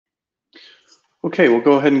Okay, we'll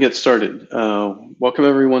go ahead and get started. Welcome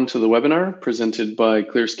everyone to the webinar presented by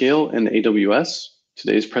ClearScale and AWS.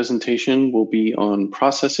 Today's presentation will be on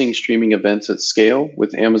processing streaming events at scale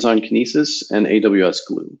with Amazon Kinesis and AWS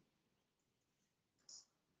Glue.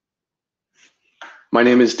 My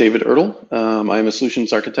name is David Ertl. I am a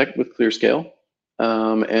solutions architect with ClearScale.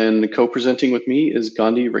 And co-presenting with me is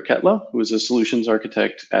Gandhi Raketla, who is a solutions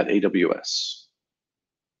architect at AWS.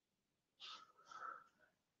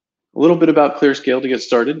 A little bit about ClearScale to get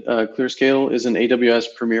started. ClearScale is an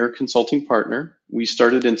AWS premier consulting partner. We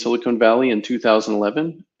started in Silicon Valley in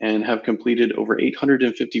 2011 and have completed over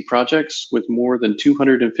 850 projects with more than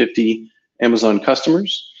 250 Amazon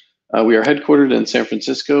customers. We are headquartered in San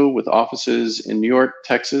Francisco with offices in New York,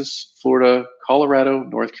 Texas, Florida, Colorado,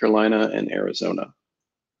 North Carolina, and Arizona.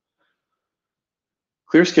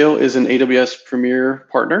 ClearScale is an AWS premier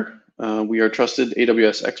partner. We are trusted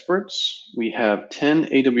AWS experts. We have 10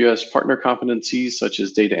 AWS partner competencies such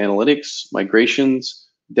as data analytics, migrations,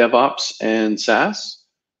 DevOps, and SaaS.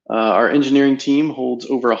 Our engineering team holds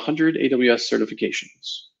over 100 AWS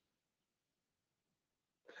certifications.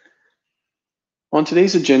 On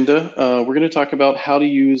today's agenda, we're going to talk about how to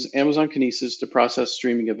use Amazon Kinesis to process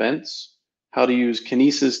streaming events, how to use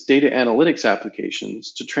Kinesis Data Analytics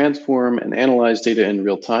applications to transform and analyze data in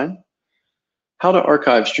real time, how to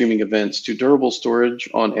archive streaming events to durable storage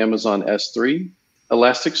on Amazon S3,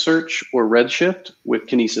 Elasticsearch or Redshift with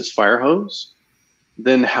Kinesis Firehose,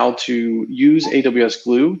 then how to use AWS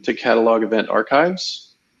Glue to catalog event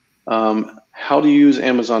archives, how to use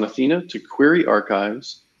Amazon Athena to query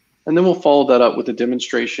archives, and then we'll follow that up with a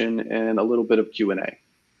demonstration and a little bit of Q&A.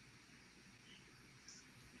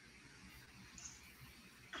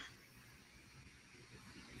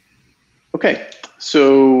 Okay,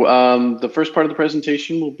 so the first part of the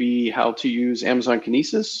presentation will be how to use Amazon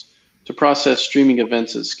Kinesis to process streaming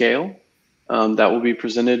events at scale. That will be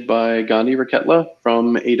presented by Gandhi Raketla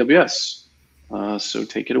from AWS. So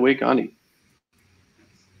take it away, Gandhi.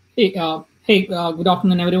 Hey, good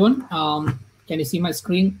afternoon, everyone. Can you see my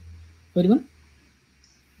screen, everyone?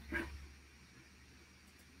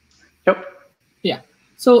 Yep. Yeah.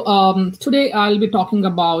 So today I'll be talking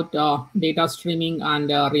about data streaming and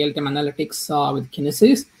real-time analytics with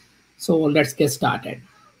Kinesis. So let's get started.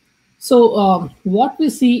 So what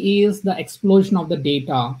we see is the explosion of the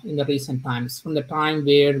data in the recent times. From the time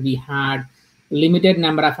where we had limited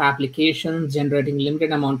number of applications generating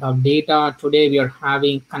limited amount of data, today we are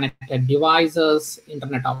having connected devices,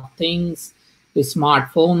 Internet of Things, the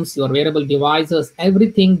smartphones, your wearable devices,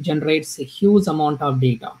 everything generates a huge amount of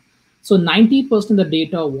data. So 90% of the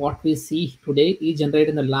data, what we see today is generated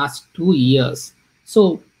in the last 2 years.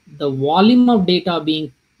 So the volume of data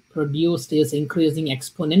being produced is increasing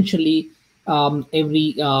exponentially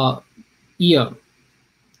every year.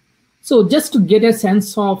 So just to get a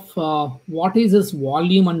sense of what is this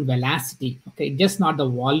volume and velocity, okay, just not the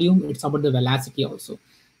volume, it's about the velocity also.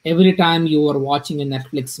 Every time you are watching a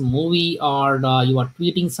Netflix movie or you are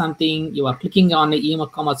tweeting something, you are clicking on an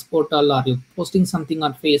e-commerce portal or you're posting something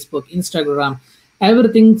on Facebook, Instagram,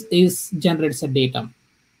 everything generates a data.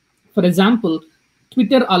 For example,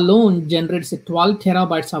 Twitter alone generates 12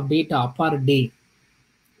 terabytes of data per day.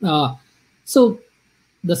 So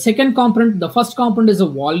the second component, the first component is a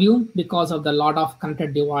volume because of the lot of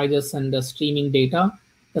connected devices and the streaming data.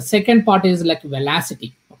 The second part is like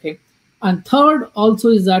velocity, okay? And third also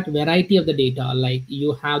is that variety of the data, like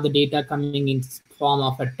you have the data coming in form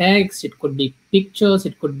of a text, it could be pictures,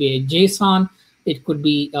 it could be a JSON, it could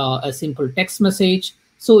be a simple text message.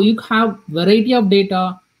 So you have variety of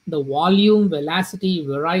data, the volume, velocity,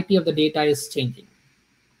 variety of the data is changing.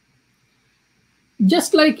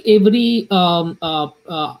 Just like every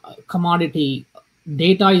commodity,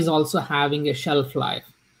 data is also having a shelf life.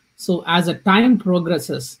 So as the time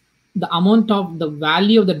progresses, the amount of the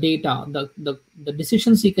value of the data, the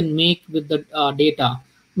decisions you can make with the data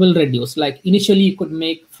will reduce. Like initially you could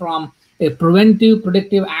make from a preventive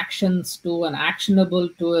predictive actions to an actionable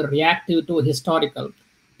to a reactive to a historical.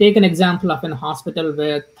 Take an example of a hospital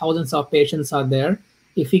where thousands of patients are there.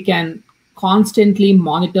 If we can constantly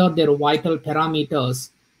monitor their vital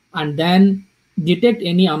parameters and then detect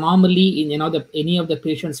any anomaly in any of the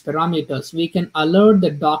patient's parameters, we can alert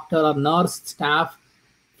the doctor or nurse staff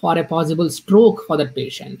for a possible stroke for that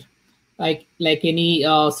patient. Like any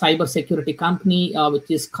cyber security company, which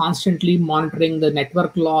is constantly monitoring the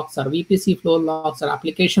network logs or VPC flow logs or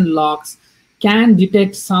application logs, can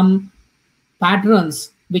detect some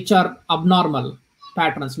patterns which are abnormal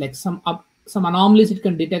patterns, like some anomalies it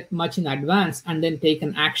can detect much in advance and then take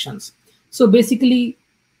an actions. So basically,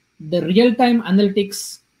 the real-time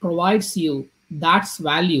analytics provides you that's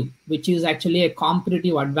value, which is actually a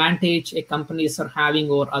competitive advantage a companies are having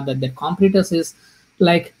over other their competitors, is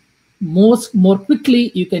like more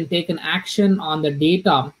quickly you can take an action on the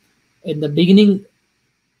data in the beginning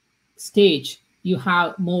stage. You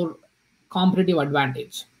have more competitive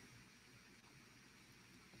advantage.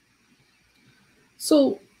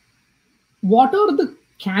 So what are the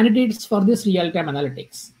candidates for this real-time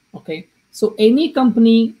analytics? Okay, so any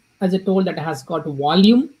company, as I told, that has got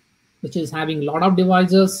volume, which is having a lot of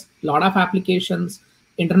devices, lot of applications,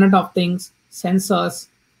 Internet of Things, sensors,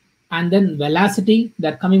 and then velocity,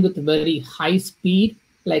 they're coming with very high speed.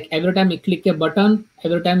 Like every time you click a button,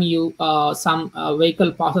 every time you some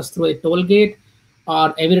vehicle passes through a toll gate,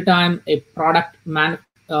 or every time a product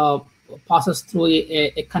passes through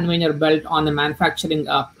a conveyor belt on the manufacturing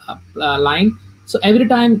line. So every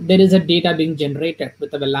time there is a data being generated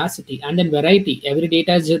with a velocity, and then variety. Every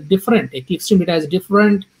data is different. A clickstream data is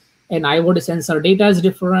different. An IoT sensor data is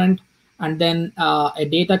different. And then a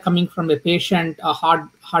data coming from a patient, a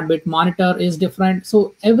heartbeat monitor is different.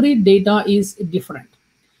 So every data is different.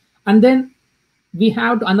 And then we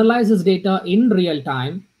have to analyze this data in real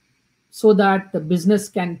time so that the business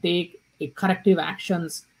can take corrective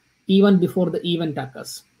actions even before the event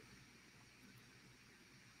occurs.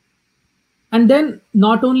 And then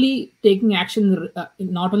not only taking action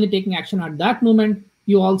at that moment,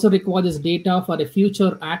 you also require this data for a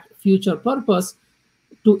future purpose,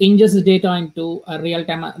 to ingest the data into a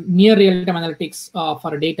near real-time analytics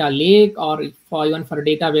for a data lake, or even for a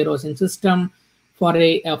data warehousing system. For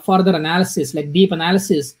a further analysis, like deep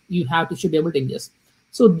analysis, you should be able to ingest.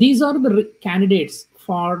 So these are the candidates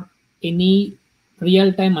for any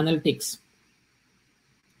real-time analytics.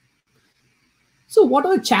 So what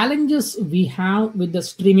are the challenges we have with the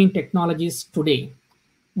streaming technologies today?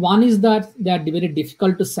 One is that they are very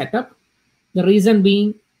difficult to set up. The reason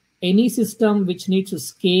being, any system which needs to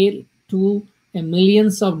scale to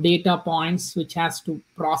millions of data points, which has to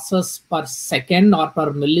process per second or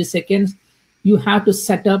per millisecond, you have to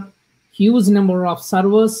set up huge number of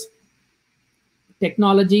servers,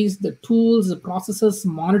 technologies, the tools, the processes,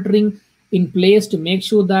 monitoring in place to make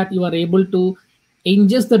sure that you are able to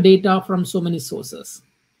ingest the data from so many sources.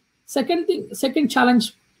 Second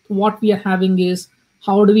challenge what we are having is,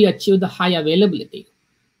 how do we achieve the high availability,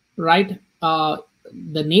 right?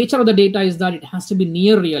 The nature of the data is that it has to be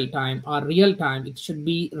near real time or real time. It should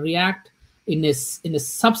be react in a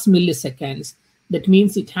subs milliseconds. That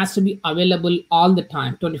means it has to be available all the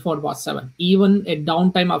time, 24/7. Even a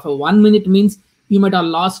downtime of 1 minute means you might have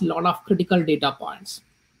lost a lot of critical data points.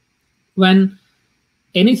 When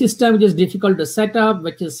any system which is difficult to set up,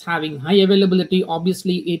 which is having high availability,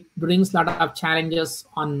 obviously it brings a lot of challenges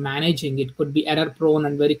on managing. It could be error prone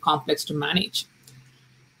and very complex to manage.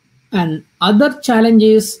 And other challenge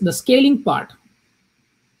is the scaling part.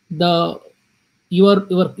 Your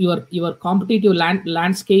competitive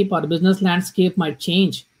landscape or business landscape might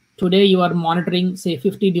change. Today you are monitoring, say,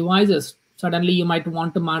 50 devices. Suddenly you might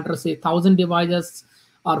want to monitor, say, 1,000 devices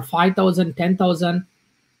or 5,000, 10,000.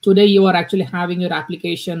 Today you are actually having your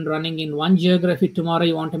application running in one geography. Tomorrow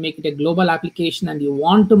you want to make it a global application, and you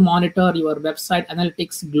want to monitor your website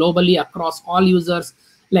analytics globally across all users,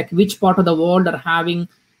 like which part of the world are having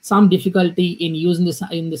some difficulty in using this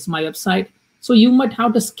my website. So you might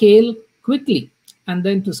have to scale quickly. And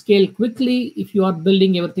then to scale quickly, if you are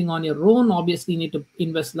building everything on your own, obviously you need to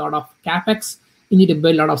invest a lot of capex. You need to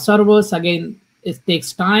build a lot of servers. Again, it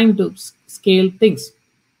takes time to scale things.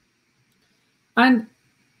 And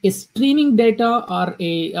a streaming data or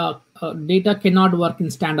a data cannot work in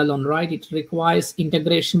standalone, right? It requires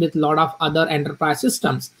integration with a lot of other enterprise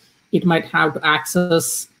systems. It might have to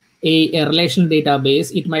access a relational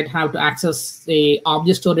database. It might have to access a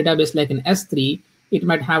object store database like an S3. It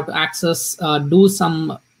might have to access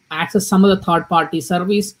some of the third-party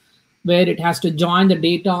service where it has to join the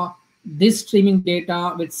data, this streaming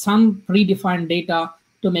data, with some predefined data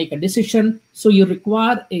to make a decision. So you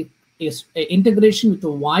require a integration with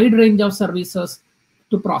a wide range of services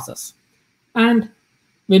to process. And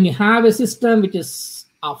when you have a system which is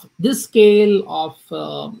of this scale, of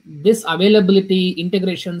this availability,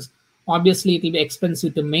 integrations, obviously it will be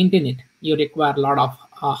expensive to maintain it. You require a lot of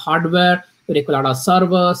hardware, you require a lot of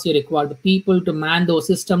servers, you require the people to man those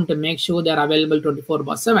systems to make sure they're available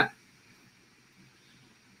 24/7.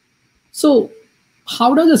 So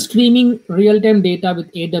how does the streaming real-time data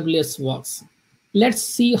with AWS works? Let's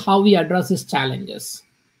see how we address these challenges.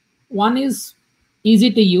 One is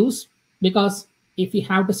easy to use, because if you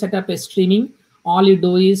have to set up a streaming, all you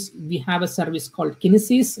do is we have a service called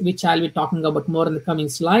Kinesis, which I'll be talking about more in the coming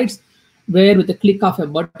slides, where with the click of a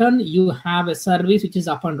button, you have a service which is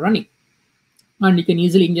up and running. and you can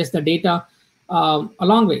easily ingest the data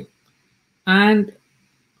along way. And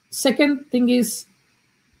second thing is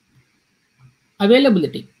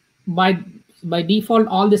availability. By default,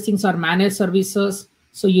 all these things are managed services,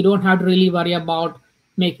 so you don't have to really worry about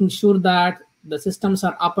making sure that the systems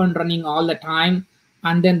are up and running all the time,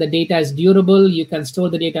 and then the data is durable. You can store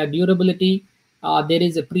the data durability. There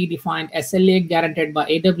is a predefined SLA guaranteed by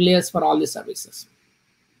AWS for all the services.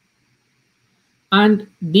 And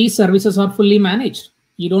these services are fully managed.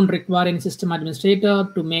 You don't require any system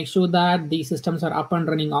administrator to make sure that these systems are up and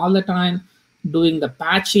running all the time, doing the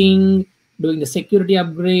patching, doing the security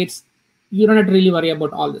upgrades. You don't have to really worry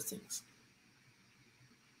about all these things.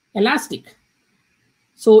 Elastic.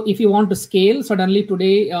 So if you want to scale, suddenly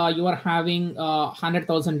today you are having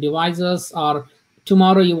 100,000 devices, or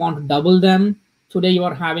tomorrow you want to double them. Today you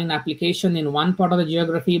are having an application in one part of the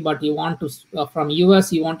geography, but you want to, from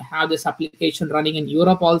US, you want to have this application running in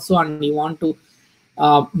Europe also, and you want to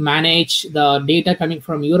manage the data coming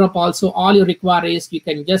from Europe also. All you require is you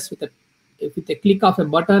can just, with a click of a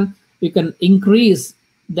button, you can increase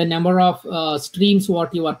the number of streams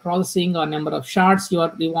what you are processing, or number of shards you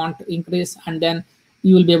want to increase, and then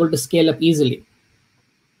you will be able to scale up easily.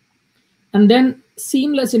 And then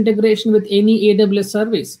seamless integration with any AWS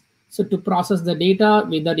service. So to process the data,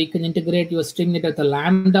 whether you can integrate your stream data with a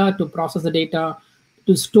Lambda to process the data.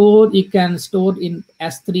 To store, you can store in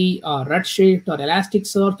S3 or Redshift or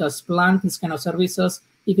Elasticsearch or Splunk, this kind of services,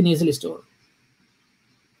 you can easily store.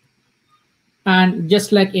 And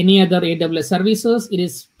just like any other AWS services, it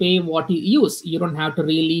is pay what you use. You don't have to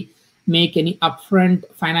really make any upfront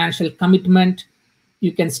financial commitment.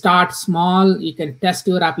 You can start small, you can test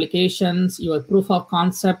your applications, your proof of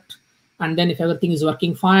concept, and then if everything is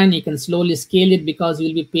working fine, you can slowly scale it because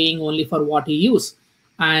you'll be paying only for what you use.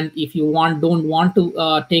 And if you don't want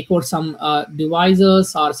to take out some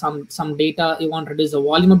devices or some data, you want to reduce the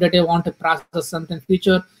volume of data, you want to process something in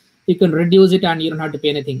future, you can reduce it and you don't have to pay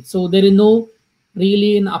anything. So there is no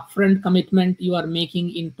really an upfront commitment you are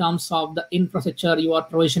making in terms of the infrastructure you are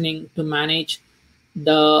provisioning to manage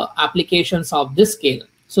the applications of this scale.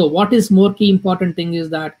 So what is more key important thing is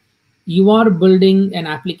that you are building an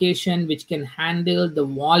application which can handle the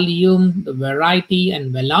volume, the variety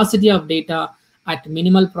and velocity of data at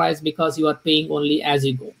minimal price because you are paying only as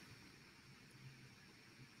you go.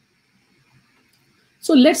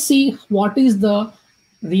 So let's see what is the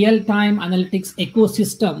real-time analytics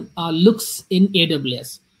ecosystem looks in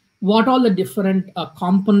AWS. What all the different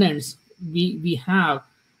components we have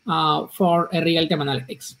for a real-time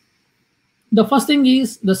analytics. The first thing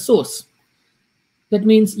is the source. That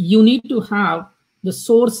means you need to have the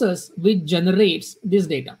sources which generates this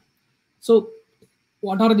data. So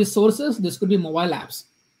what are the sources? This could be mobile apps.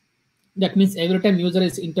 That means every time user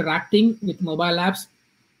is interacting with mobile apps,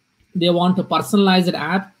 they want to personalize the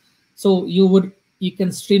app. So you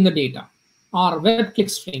can stream the data. Or web click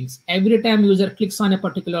streams. Every time user clicks on a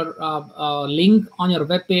particular link on your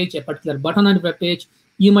web page, a particular button on your web page,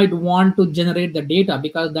 you might want to generate the data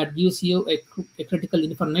because that gives you a critical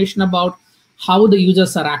information about how the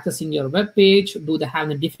users are accessing your web page. Do they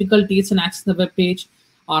have any difficulties in accessing the web page?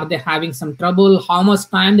 Are they having some trouble? How much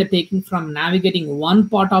time they're taking from navigating one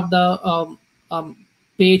part of the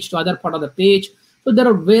page to other part of the page? So there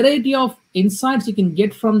are a variety of insights you can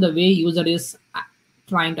get from the way user is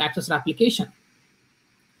trying to access the application.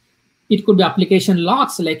 It could be application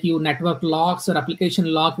logs, like you network logs or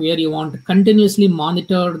application log where you want to continuously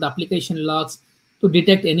monitor the application logs to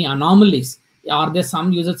detect any anomalies. Are there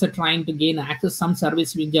some users are trying to gain access some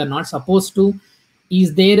service which they are not supposed to?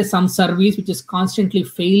 Is there some service which is constantly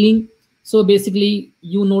failing? So basically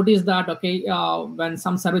you notice that, okay, when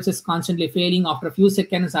some service is constantly failing, after a few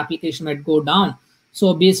seconds, application might go down.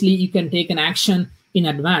 So basically you can take an action in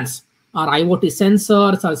advance. Or IoT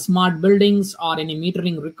sensors or smart buildings or any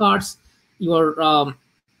metering records, your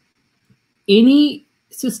any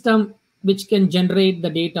system which can generate the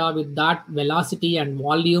data with that velocity and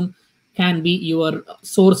volume can be your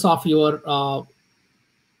source of your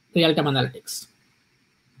real-time analytics.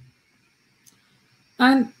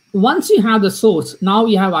 And once you have the source, now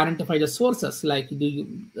you have identified the sources, like the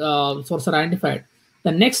source are identified.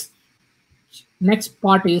 The next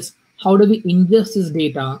part is how do we ingest this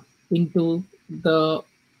data into the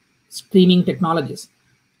streaming technologies,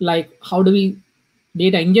 like how do we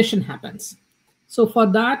data ingestion happens. So for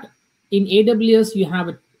that, in AWS you have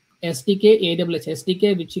a SDK, AWS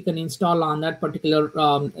SDK, which you can install on that particular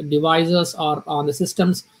devices or on the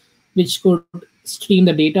systems which could stream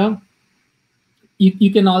the data.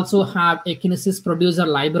 You can also have a Kinesis producer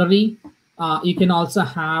library. You can also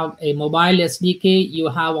have a mobile SDK. You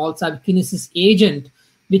have also a Kinesis agent,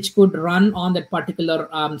 which could run on that particular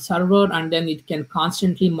server, and then it can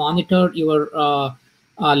constantly monitor your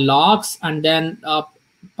logs and then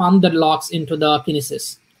pump the logs into the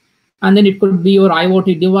Kinesis. And then it could be your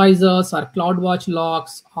IoT devices or CloudWatch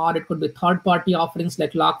logs, or it could be third-party offerings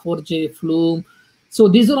like Log4j, Flume. So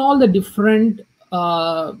these are all the different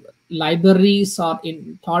libraries or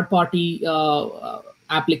in third-party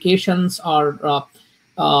applications or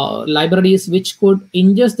libraries which could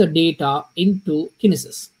ingest the data into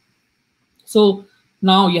Kinesis. So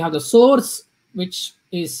now you have the source, which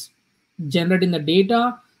is generating the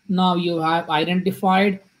data. Now you have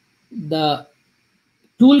identified the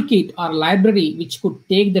toolkit or library which could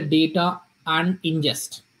take the data and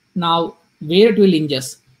ingest. Now, where it will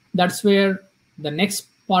ingest, that's where the next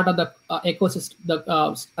part of the ecosystem,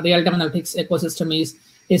 the real-time analytics ecosystem is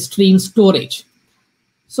a stream storage.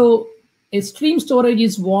 So a stream storage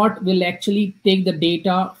is what will actually take the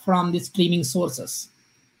data from the streaming sources,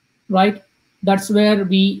 right? That's where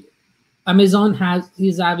Amazon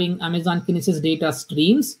is having Amazon Kinesis data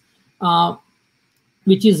streams,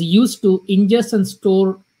 which is used to ingest and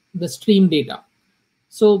store the stream data.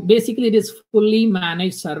 So basically it is fully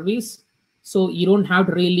managed service. So you don't have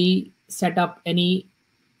to really set up any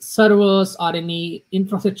servers or any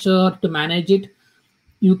infrastructure to manage it.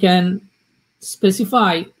 You can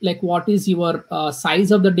specify like what is your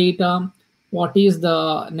size of the data, what is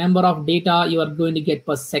the number of data you are going to get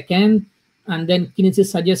per second, and then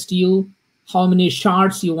Kinesis suggests you how many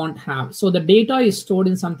shards you want to have. So the data is stored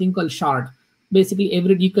in something called shard. Basically,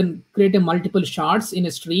 you can create a multiple shards in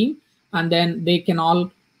a stream, and then they can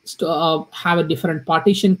all have a different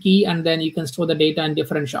partition key, and then you can store the data in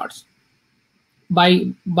different shards.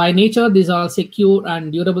 By nature, these are secure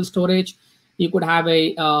and durable storage. You could have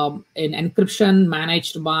an encryption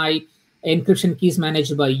managed by encryption keys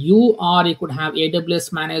managed by you, or you could have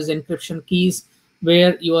AWS managed encryption keys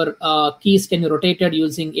where your keys can be rotated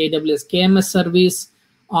using AWS KMS service.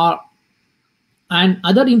 And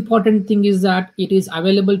other important thing is that it is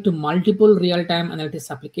available to multiple real-time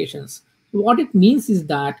analytics applications. What it means is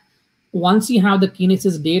that once you have the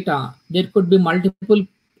Kinesis data, there could be multiple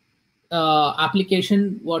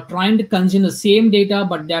application who are trying to consume the same data,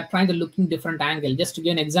 but they're trying to look in different angle. Just to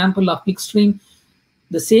give an example of clickstream,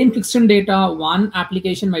 the same clickstream data, one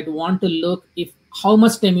application might want to look if how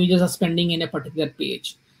much time users are spending in a particular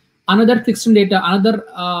page. Another clickstream data, another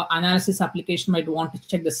analysis application might want to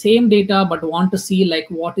check the same data, but want to see like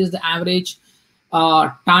what is the average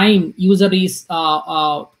time user is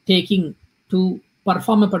taking to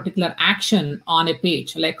perform a particular action on a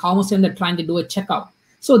page, like how much time they're trying to do a checkout.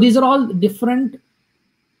 So these are all different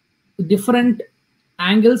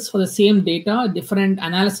angles for the same data, different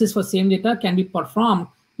analysis for same data can be performed,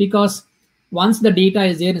 because once the data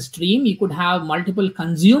is there in stream, you could have multiple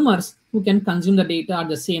consumers who can consume the data at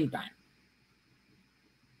the same time.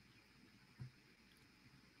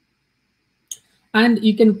 And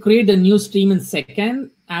you can create a new stream in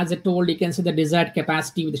second. As I told, you can see the desired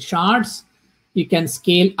capacity with shards. You can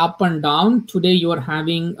scale up and down. Today you are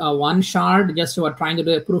having one shard, just you are trying to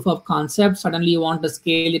do a proof of concept. Suddenly you want to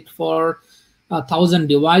scale it for 1,000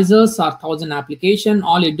 devices or 1,000 application.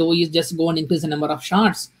 All you do is just go and increase the number of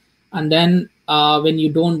shards. And then when you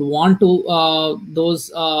don't want to,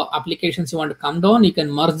 those applications you want to come down, you can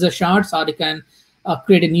merge the shards, or you can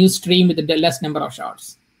create a new stream with a less number of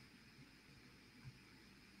shards.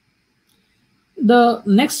 The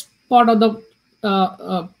next part of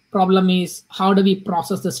the problem is how do we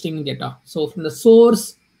process the streaming data? So from the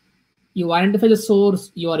source, you identify the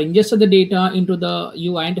source, you are ingested the data into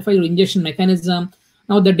you identify your ingestion mechanism.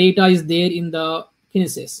 Now the data is there in the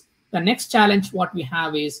Kinesis. The next challenge what we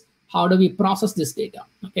have is how do we process this data?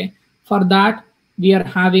 Okay, for that we are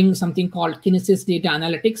having something called Kinesis Data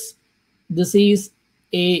Analytics. This is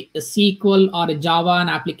a SQL or a Java and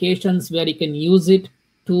applications where you can use it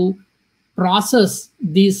to process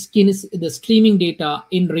the streaming data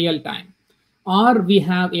in real time. Or we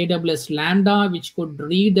have AWS Lambda, which could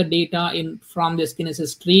read the data from the Kinesis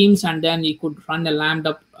streams, and then you could run a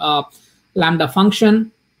Lambda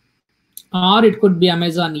function. Or it could be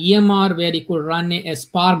Amazon EMR, where you could run a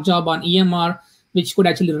Spark job on EMR, which could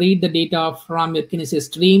actually read the data from your Kinesis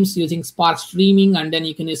streams using Spark streaming, and then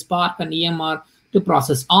you can use Spark and EMR to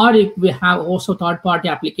process. Or we have also third-party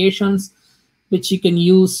applications which you can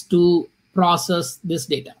use to process this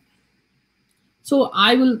data. So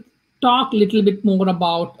I will talk a little bit more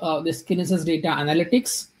about this Kinesis Data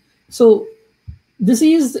Analytics. So this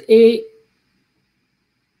is a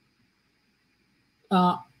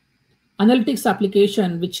analytics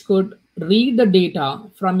application which could read the data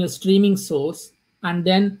from your streaming source and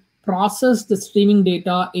then process the streaming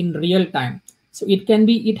data in real time. So it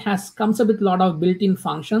comes up with a lot of built-in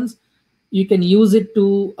functions. You can use it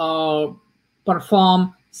to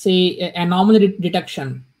perform, say, anomaly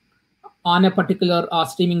detection on a particular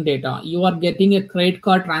streaming data. You are getting a credit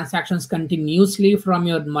card transactions continuously from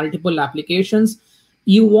your multiple applications.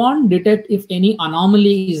 You want to detect if any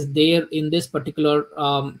anomaly is there in this particular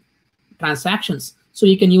transactions. So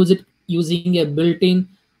you can use it using a built-in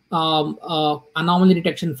anomaly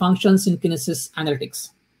detection functions in Kinesis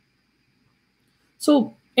Analytics.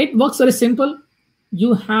 So it works very simple.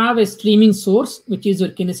 You have a streaming source, which is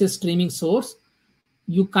your Kinesis streaming source.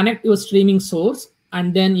 You connect your streaming source,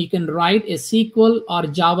 and then you can write a SQL or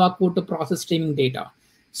Java code to process streaming data.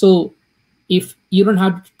 So if you don't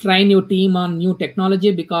have to train your team on new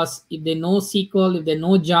technology, because if they know SQL, if they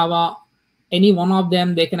know Java, any one of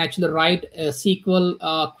them, they can actually write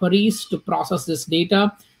SQL queries to process this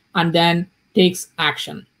data and then takes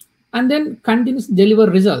action and then continues to deliver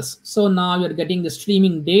results. So now you're getting the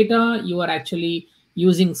streaming data. You are actually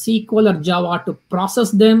using SQL or Java to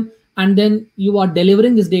process them, and then you are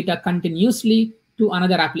delivering this data continuously to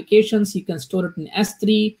another applications. You can store it in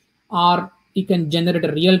S3, or you can generate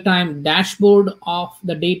a real-time dashboard of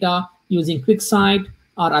the data using QuickSight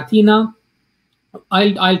or Athena.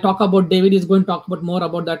 I'll talk about, David is going to talk about more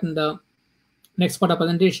about that in the next part of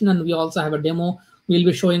presentation, and we also have a demo. We'll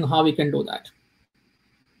be showing how we can do that.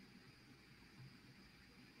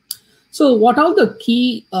 So what are the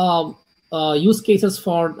key use cases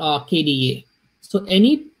for KDA? So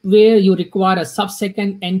anywhere you require a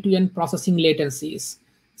sub-second end-to-end processing latencies,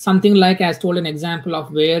 something like, as told an example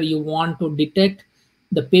of where you want to detect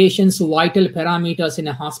the patient's vital parameters in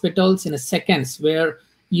a hospitals in a seconds, where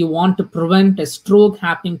you want to prevent a stroke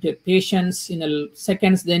happening to patients in a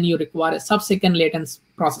seconds, then you require a sub-second latency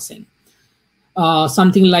processing.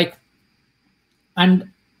 Something like, and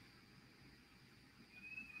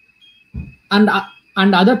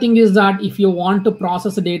other thing is that if you want to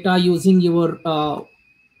process the data using your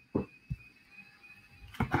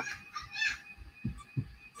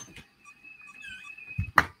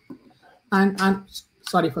and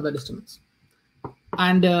sorry for the disturbance.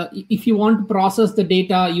 And if you want to process the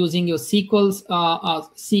data using your SQL,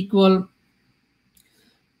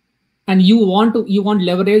 and you want to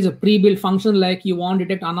leverage a pre-built function, like you want to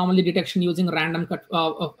detect anomaly detection using random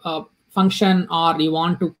function, or you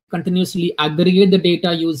want to continuously aggregate the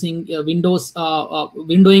data using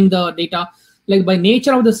windowing the data. Like, by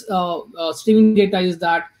nature of this streaming data is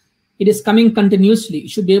that it is coming continuously. You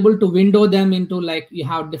should be able to window them into, like, you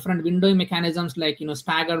have different windowing mechanisms, like,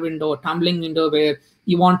 stagger window, tumbling window, where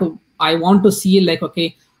I want to see, like,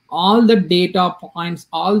 okay, all the data points,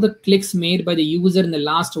 all the clicks made by the user in the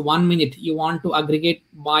last 1 minute, you want to aggregate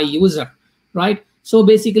by user, right? So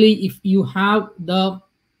basically, if you have the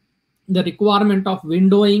requirement of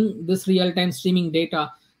windowing this real-time streaming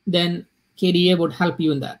data, then KDA would help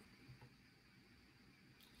you in that.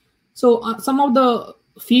 So some of the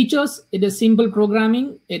features, it is simple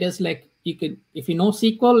programming. It is like, you could, if you know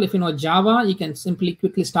SQL, if you know Java, you can simply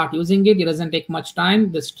quickly start using it. It doesn't take much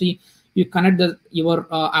time. You connect your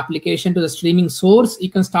application to the streaming source, you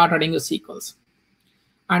can start writing your SQLs.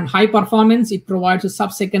 And high performance, it provides a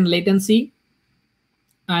sub-second latency.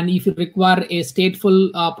 And if you require a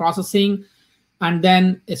stateful processing, and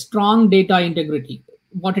then a strong data integrity.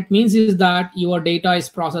 What it means is that your data is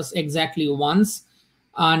processed exactly once,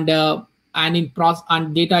 and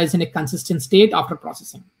data is in a consistent state after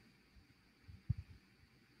processing.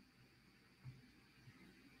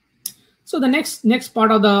 So the next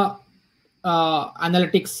part of the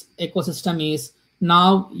analytics ecosystem is,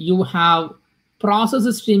 now you have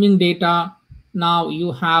processed streaming data. Now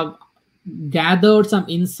you have gathered some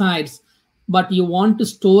insights, but you want to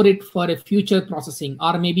store it for a future processing,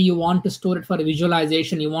 or maybe you want to store it for a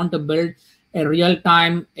visualization. You want to build a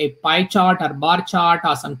real-time, a pie chart or bar chart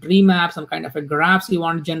or some tree map, some kind of a graphs you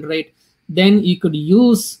want to generate. Then you could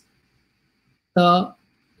use the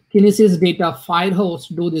Kinesis Data Firehouse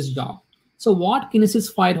to do this job. So what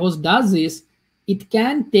Kinesis Firehouse does is, it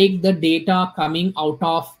can take the data coming out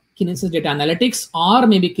of Kinesis Data Analytics, or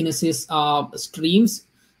maybe Kinesis streams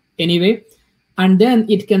anyway, and then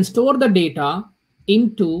it can store the data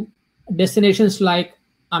into destinations like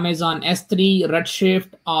Amazon S3,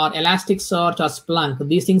 Redshift, or Elasticsearch, or Splunk.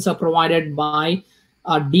 These things are provided by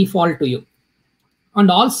default to you. And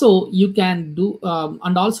also you can do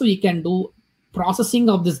processing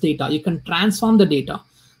of this data. You can transform the data.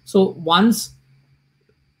 So once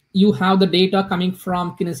you have the data coming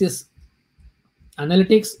from Kinesis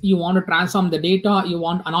Analytics, you want to transform the data, you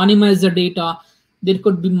want to anonymize the data. There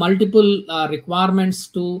could be multiple requirements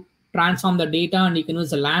to transform the data, and you can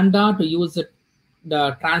use a Lambda to use it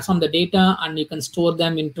transform the data, and you can store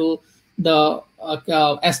them into the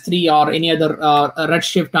S3 or any other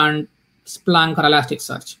Redshift and Splunk or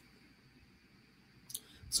Elasticsearch.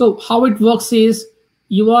 So how it works is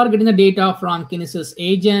you are getting the data from Kinesis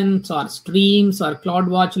agents or streams or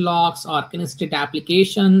CloudWatch logs or Kinesis data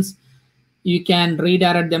applications. You can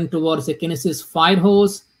redirect them towards a Kinesis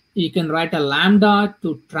Firehouse. You can write a Lambda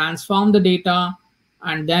to transform the data,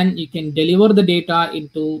 and then you can deliver the data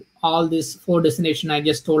into all these 4 destinations I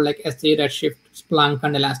just told, like S3, Redshift, Splunk,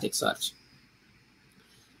 and Elasticsearch.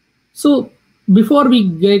 So before we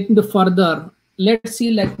get into further, let's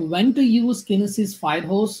see like when to use Kinesis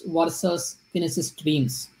Firehouse versus Kinesis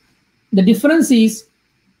Streams. The difference is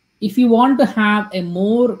if you want to have a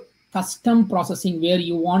more custom processing where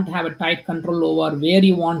you want to have a tight control over where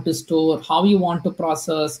you want to store, how you want to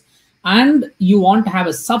process, and you want to have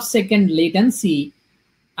a sub-second latency,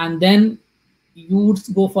 and then you would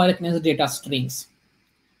go for a Kinesis data streams.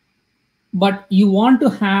 But you want to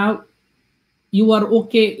have, you are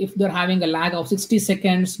okay if they're having a lag of 60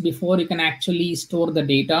 seconds before you can actually store the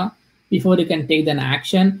data, before you can take an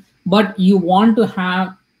action. But you want to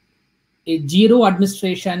have a zero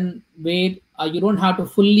administration where you don't have to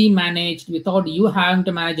fully manage without you having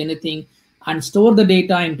to manage anything and store the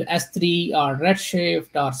data into S3 or Redshift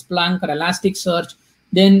or Splunk or Elasticsearch,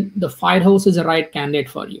 then the Firehouse is the right candidate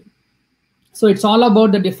for you. So it's all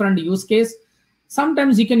about the different use case.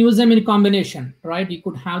 Sometimes you can use them in combination, right? You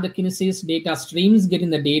could have the Kinesis data streams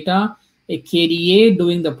getting the data, a KDA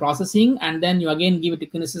doing the processing, and then you again give it to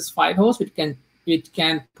Kinesis Firehouse, which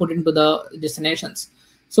can put into the destinations.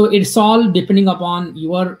 So it's all depending upon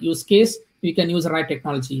your use case. You can use the right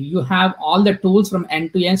technology. You have all the tools from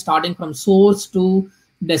end to end, starting from source to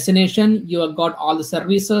destination. You have got all the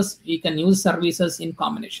services. You can use services in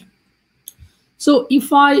combination. So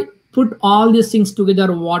if I put all these things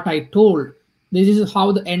together, what I told, this is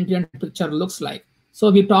how the end-to-end picture looks like. So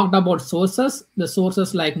we talked about sources. The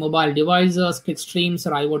sources like mobile devices, clickstreams,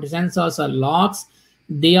 or IoT sensors, or logs.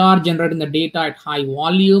 They are generating the data at high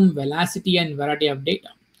volume, velocity, and variety of data.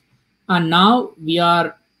 And now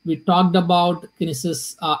we talked about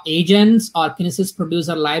Kinesis agents or Kinesis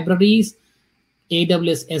producer libraries,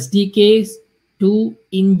 AWS SDKs to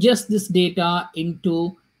ingest this data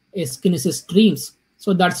into Kinesis streams.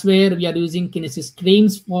 So that's where we are using Kinesis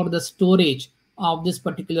streams for the storage of this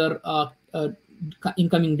particular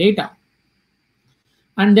incoming data.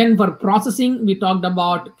 And then for processing, we talked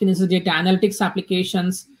about Kinesis Data Analytics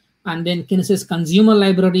applications, and then Kinesis consumer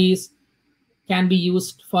libraries can be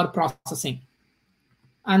used for processing.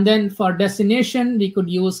 And then for destination, we could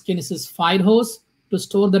use Kinesis Firehouse to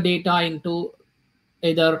store the data into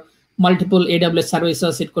either multiple AWS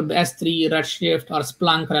services. It could be S3, Redshift, or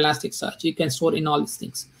Splunk, or Elasticsearch. You can store in all these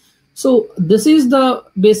things. So this is the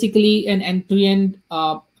basically an end-to-end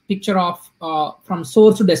picture of from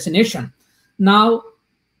source to destination. Now,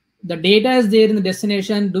 the data is there in the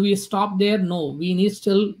destination. Do we stop there? No, we need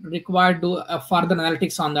still require do further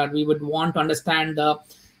analytics on that. We would want to understand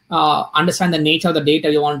the nature of the data.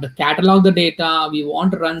 We want to catalog the data. We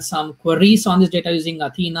want to run some queries on this data using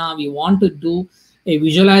Athena. We want to do a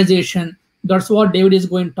visualization. That's what David is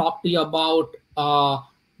going to talk to you about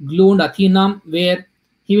Glue and Athena, where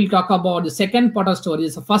he will talk about the second part of story.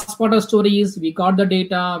 The first part of story is we got the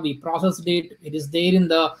data, we processed it, it is there in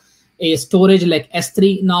the storage like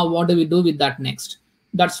S3. Now what do we do with that next?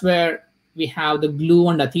 That's where we have the Glue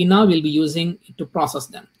and Athena we'll be using to process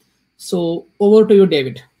them. So over to you,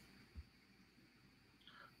 David.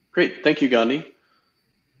 Great, thank you, Gandhi.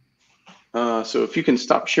 So if you can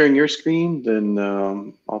stop sharing your screen, then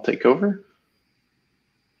I'll take over.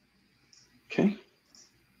 Okay.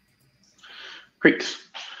 Great.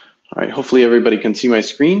 All right, hopefully everybody can see my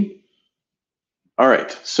screen. All right,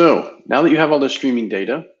 so now that you have all the streaming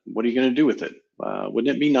data, what are you going to do with it?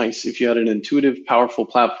 Wouldn't it be nice if you had an intuitive, powerful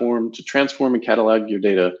platform to transform and catalog your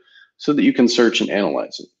data so that you can search and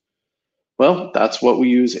analyze it? Well, that's what we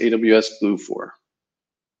use AWS Glue for.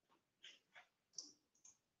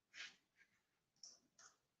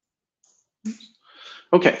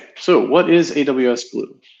 Okay, so what is AWS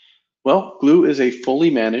Glue? Well, Glue is a fully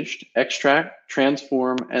managed extract,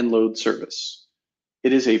 transform, and load service.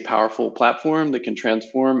 It is a powerful platform that can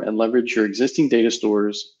transform and leverage your existing data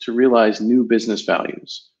stores to realize new business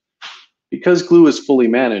values. Because Glue is fully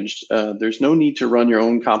managed, there's no need to run your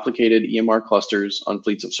own complicated EMR clusters on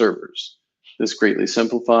fleets of servers. This greatly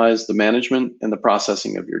simplifies the management and the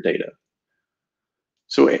processing of your data.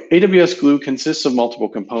 So AWS Glue consists of multiple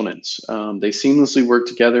components. They seamlessly work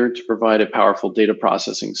together to provide a powerful data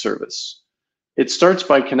processing service. It starts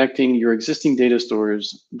by connecting your existing data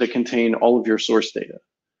stores that contain all of your source data.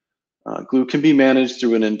 Glue can be managed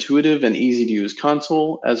through an intuitive and easy-to-use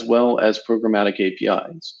console, as well as programmatic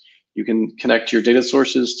APIs. You can connect your data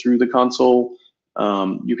sources through the console.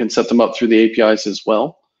 You can set them up through the APIs as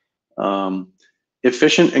well.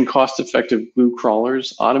 Efficient and cost-effective Glue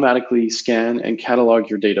crawlers automatically scan and catalog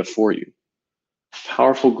your data for you.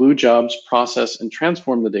 Powerful Glue jobs process and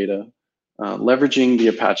transform the data, leveraging the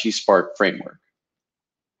Apache Spark framework.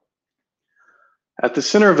 At the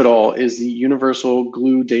center of it all is the universal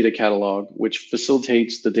Glue data catalog, which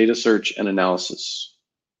facilitates the data search and analysis.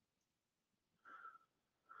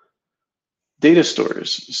 Data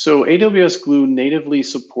stores. So AWS Glue natively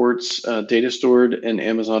supports data stored in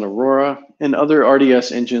Amazon Aurora and other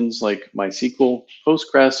RDS engines like MySQL,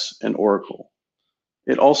 Postgres, and Oracle.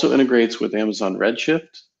 It also integrates with Amazon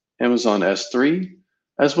Redshift, Amazon S3,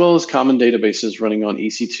 as well as common databases running on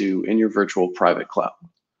EC2 in your virtual private cloud.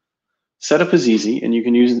 Setup is easy, and you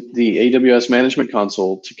can use the AWS Management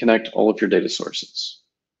Console to connect all of your data sources.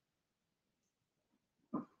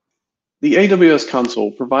 The AWS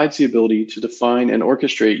console provides the ability to define and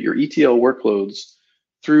orchestrate your ETL workloads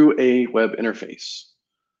through a web interface.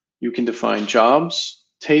 You can define jobs,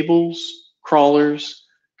 tables, crawlers,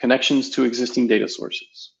 connections to existing data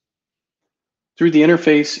sources. Through the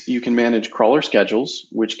interface, you can manage crawler schedules,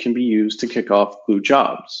 which can be used to kick off Glue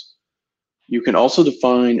jobs. You can also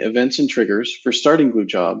define events and triggers for starting Glue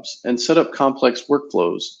jobs and set up complex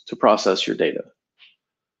workflows to process your data.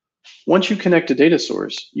 Once you connect a data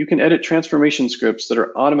source, you can edit transformation scripts that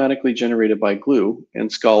are automatically generated by Glue in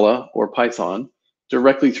Scala or Python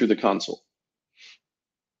directly through the console.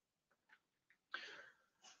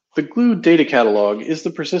 The Glue data catalog is the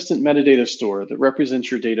persistent metadata store that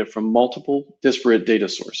represents your data from multiple disparate data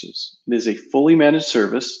sources. It is a fully managed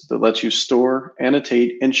service that lets you store,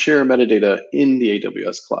 annotate, and share metadata in the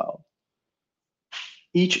AWS cloud.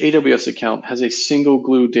 Each AWS account has a single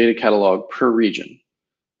Glue data catalog per region.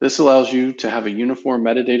 This allows you to have a uniform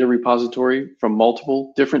metadata repository from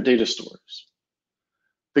multiple different data stores.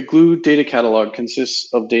 The Glue data catalog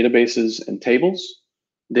consists of databases and tables.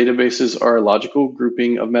 Databases are a logical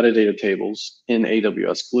grouping of metadata tables in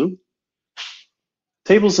AWS Glue.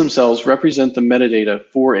 Tables themselves represent the metadata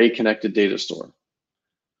for a connected data store.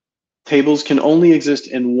 Tables can only exist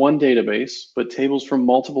in one database, but tables from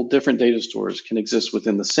multiple different data stores can exist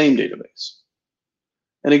within the same database.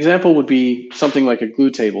 An example would be something like a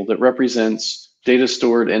Glue table that represents data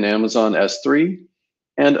stored in Amazon S3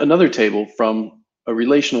 and another table from a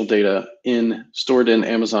relational data stored in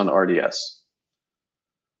Amazon RDS.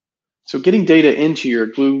 So getting data into your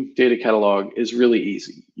Glue data catalog is really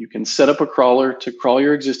easy. You can set up a crawler to crawl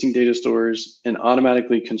your existing data stores and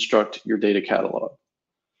automatically construct your data catalog.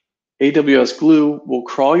 AWS Glue will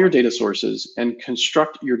crawl your data sources and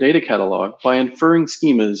construct your data catalog by inferring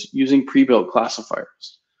schemas using pre-built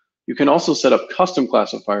classifiers. You can also set up custom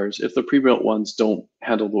classifiers if the pre-built ones don't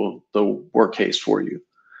handle the work case for you.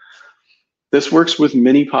 This works with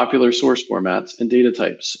many popular source formats and data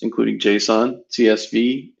types, including JSON,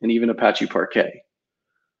 CSV, and even Apache Parquet.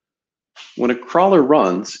 When a crawler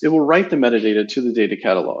runs, it will write the metadata to the data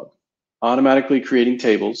catalog, automatically creating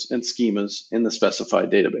tables and schemas in the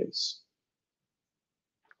specified database.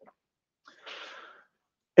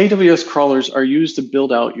 AWS crawlers are used to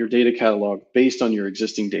build out your data catalog based on your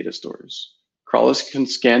existing data stores. Crawlers can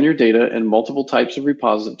scan your data in multiple types of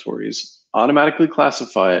repositories, automatically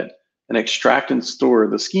classify it, and extract and store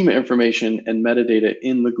the schema information and metadata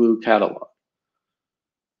in the Glue catalog.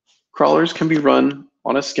 Crawlers can be run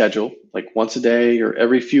on a schedule, like once a day or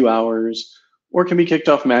every few hours, or can be kicked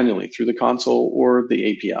off manually through the console or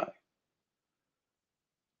the API.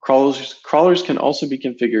 Crawlers can also be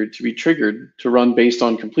configured to be triggered to run based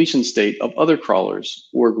on completion state of other crawlers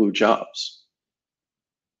or Glue jobs.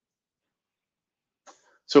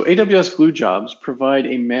 So AWS Glue jobs provide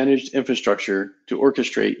a managed infrastructure to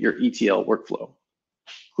orchestrate your ETL workflow.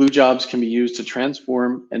 Glue jobs can be used to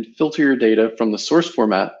transform and filter your data from the source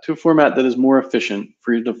format to a format that is more efficient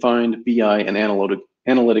for your defined BI and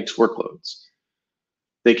analytics workloads.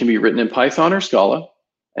 They can be written in Python or Scala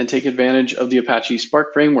and take advantage of the Apache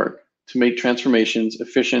Spark framework to make transformations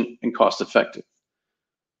efficient and cost-effective.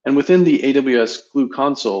 And within the AWS Glue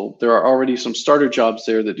console, there are already some starter jobs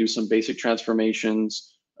there that do some basic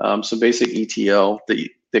transformations, some basic ETL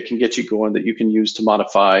that can get you going, that you can use to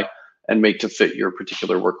modify and make to fit your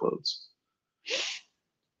particular workloads.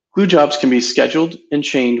 Glue jobs can be scheduled and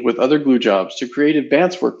chained with other Glue jobs to create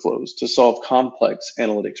advanced workflows to solve complex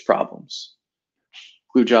analytics problems.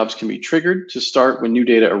 Glue jobs can be triggered to start when new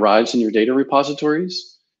data arrives in your data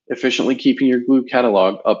repositories, efficiently keeping your Glue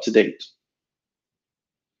catalog up to date.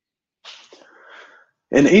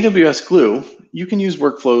 In AWS Glue, you can use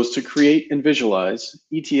workflows to create and visualize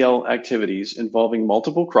ETL activities involving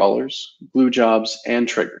multiple crawlers, glue jobs, and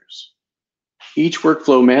triggers. Each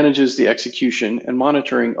workflow manages the execution and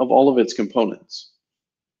monitoring of all of its components.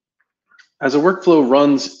 As a workflow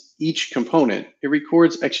runs each component, it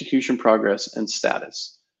records execution progress and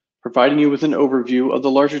status, providing you with an overview of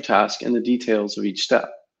the larger task and the details of each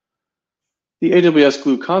step. The AWS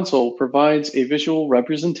Glue console provides a visual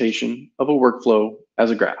representation of a workflow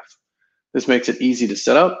as a graph. This makes it easy to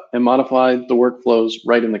set up and modify the workflows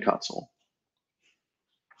right in the console.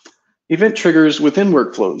 Event triggers within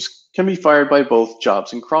workflows can be fired by both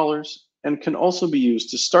jobs and crawlers and can also be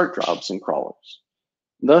used to start jobs and crawlers.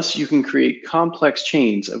 Thus, you can create complex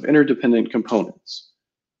chains of interdependent components.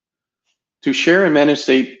 To share and manage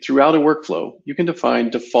state throughout a workflow, you can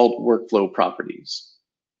define default workflow properties.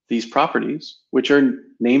 These properties, which are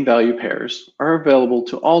name value pairs, are available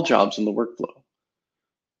to all jobs in the workflow.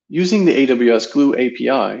 Using the AWS Glue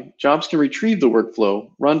API, jobs can retrieve the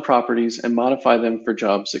workflow, run properties, and modify them for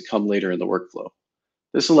jobs that come later in the workflow.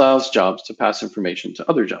 This allows jobs to pass information to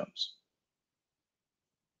other jobs.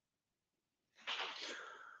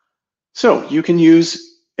 So you can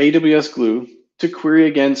use AWS Glue to query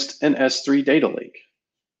against an S3 data lake.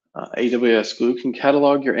 AWS Glue can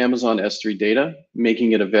catalog your Amazon S3 data,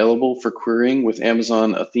 making it available for querying with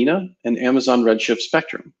Amazon Athena and Amazon Redshift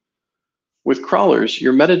Spectrum. With crawlers,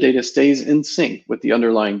 your metadata stays in sync with the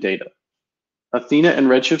underlying data. Athena and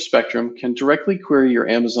Redshift Spectrum can directly query your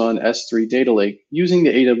Amazon S3 data lake using the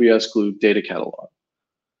AWS Glue data catalog.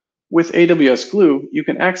 With AWS Glue, you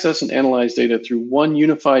can access and analyze data through one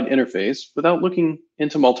unified interface without looking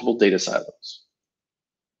into multiple data silos.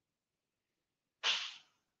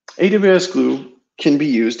 AWS Glue can be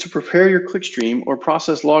used to prepare your clickstream or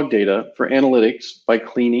process log data for analytics by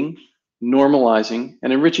cleaning, normalizing,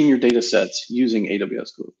 and enriching your data sets using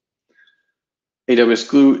AWS Glue. AWS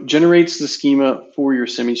Glue generates the schema for your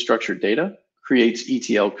semi-structured data, creates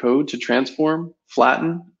ETL code to transform,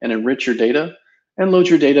 flatten, and enrich your data, and load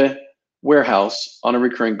your data warehouse on a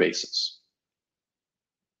recurring basis.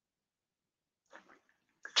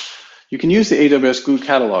 You can use the AWS Glue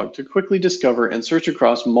catalog to quickly discover and search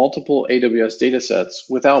across multiple AWS datasets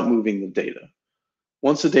without moving the data.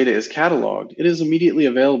 Once the data is cataloged, it is immediately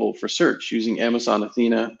available for search using Amazon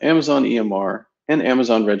Athena, Amazon EMR, and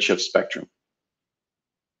Amazon Redshift Spectrum.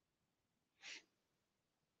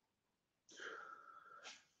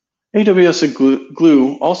 AWS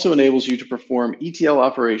Glue also enables you to perform ETL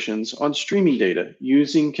operations on streaming data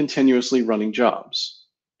using continuously running jobs.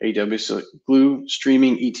 AWS Glue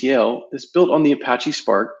Streaming ETL is built on the Apache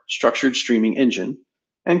Spark structured streaming engine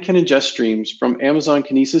and can ingest streams from Amazon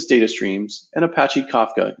Kinesis data streams and Apache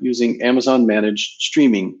Kafka using Amazon Managed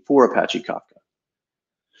Streaming for Apache Kafka.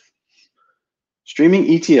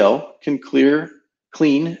 Streaming ETL can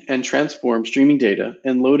clean and transform streaming data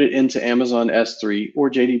and load it into Amazon S3 or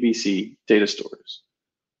JDBC data stores.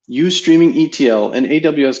 Use streaming ETL and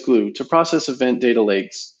AWS Glue to process event data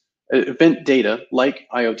like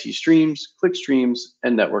IoT streams, click streams,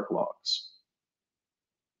 and network logs.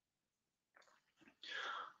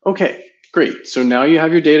 Okay, great. So now you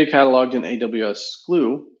have your data cataloged in AWS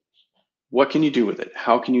Glue. What can you do with it?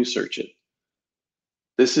 How can you search it?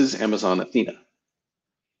 This is Amazon Athena.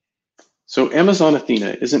 So Amazon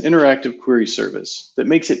Athena is an interactive query service that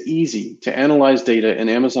makes it easy to analyze data in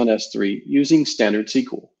Amazon S3 using standard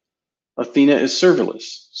SQL. Athena is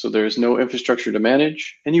serverless, so there is no infrastructure to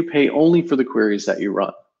manage, and you pay only for the queries that you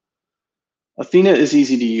run. Athena is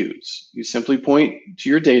easy to use. You simply point to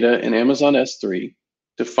your data in Amazon S3,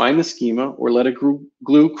 define the schema, or let a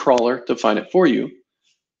Glue crawler define it for you,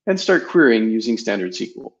 and start querying using standard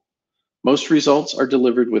SQL. Most results are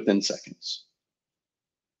delivered within seconds.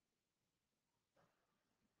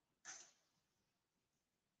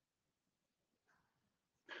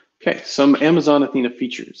 Okay, some Amazon Athena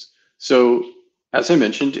features. So as I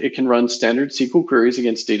mentioned, it can run standard SQL queries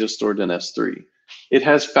against data stored in S3. It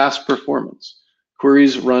has fast performance.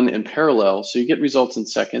 Queries run in parallel, so you get results in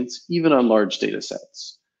seconds, even on large data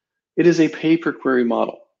sets. It is a pay-per-query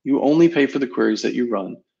model. You only pay for the queries that you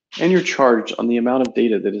run, and you're charged on the amount of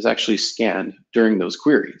data that is actually scanned during those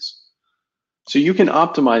queries. So you can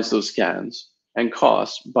optimize those scans and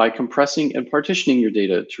costs by compressing and partitioning your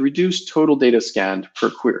data to reduce total data scanned per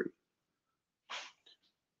query.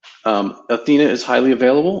 Athena is highly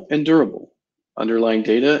available and durable. Underlying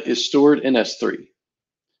data is stored in S3.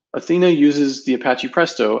 Athena uses the Apache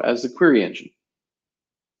Presto as the query engine.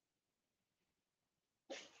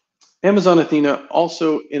 Amazon Athena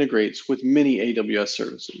also integrates with many AWS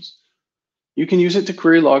services. You can use it to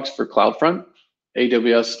query logs for CloudFront,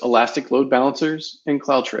 AWS Elastic Load Balancers, and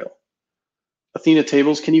CloudTrail. Athena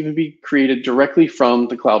tables can even be created directly from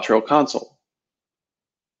the CloudTrail console.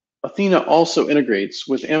 Athena also integrates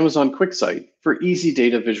with Amazon QuickSight for easy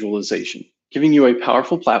data visualization, giving you a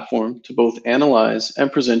powerful platform to both analyze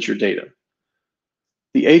and present your data.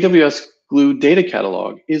 The AWS Glue data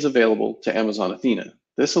catalog is available to Amazon Athena.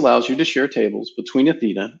 This allows you to share tables between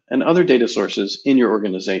Athena and other data sources in your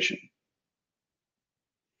organization.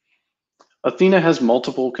 Athena has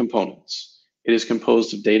multiple components. It is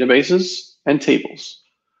composed of databases and tables.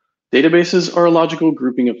 Databases are a logical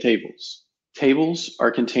grouping of tables. Tables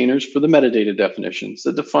are containers for the metadata definitions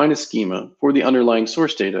that define a schema for the underlying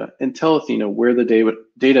source data and tell Athena where the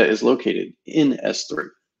data is located in S3.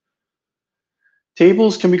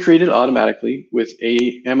 Tables can be created automatically with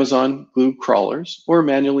Amazon Glue crawlers or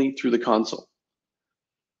manually through the console.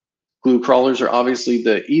 Glue crawlers are obviously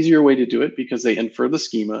the easier way to do it because they infer the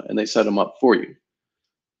schema and they set them up for you.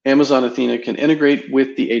 Amazon Athena can integrate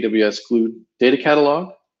with the AWS Glue data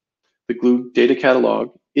catalog. The Glue data catalog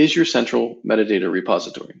is your central metadata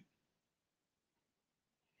repository.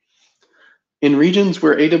 In regions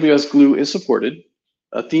where AWS Glue is supported,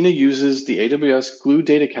 Athena uses the AWS Glue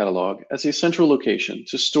data catalog as a central location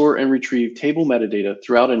to store and retrieve table metadata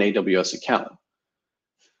throughout an AWS account.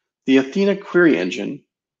 The Athena query engine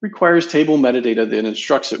requires table metadata that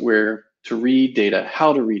instructs it where to read data,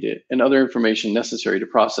 how to read it, and other information necessary to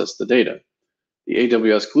process the data. The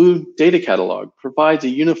AWS Glue data catalog provides a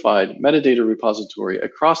unified metadata repository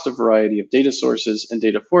across a variety of data sources and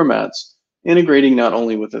data formats, integrating not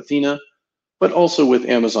only with Athena, but also with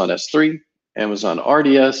Amazon S3, Amazon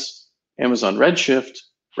RDS, Amazon Redshift,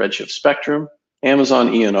 Redshift Spectrum, Amazon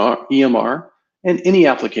EMR, and any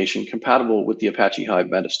application compatible with the Apache Hive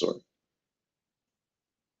Metastore.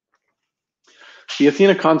 The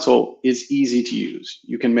Athena console is easy to use.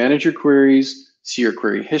 You can manage your queries, see your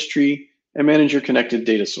query history, and manage your connected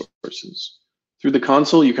data sources. Through the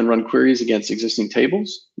console, you can run queries against existing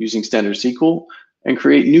tables using standard SQL and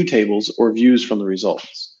create new tables or views from the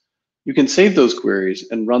results. You can save those queries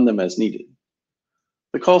and run them as needed.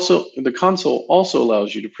 The console also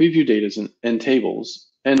allows you to preview data and tables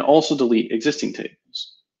and also delete existing tables.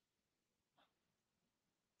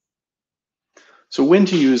 So when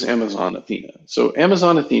to use Amazon Athena? So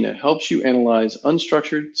Amazon Athena helps you analyze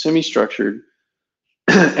unstructured, semi-structured,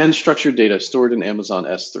 and structured data stored in Amazon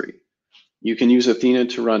S3. You can use Athena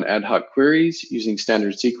to run ad hoc queries using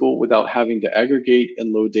standard SQL without having to aggregate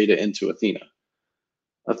and load data into Athena.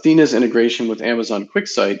 Athena's integration with Amazon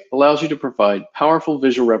QuickSight allows you to provide powerful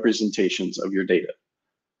visual representations of your data.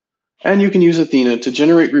 And you can use Athena to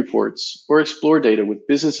generate reports or explore data with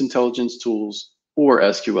business intelligence tools or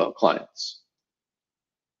SQL clients.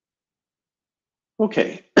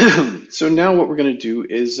 Okay, so now what we're going to do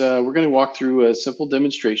is we're going to walk through a simple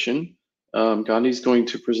demonstration. Gandhi's going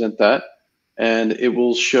to present that, and it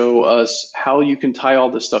will show us how you can tie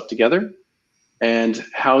all this stuff together and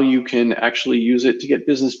how you can actually use it to get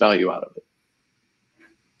business value out of it.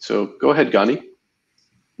 So go ahead, Gandhi.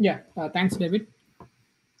 Yeah, thanks, David.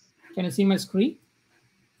 Can you see my screen?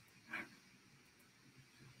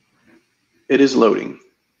 It is loading.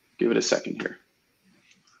 Give it a second here.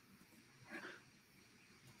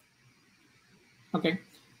 Okay,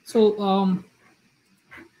 so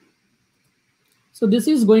so this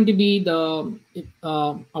is going to be the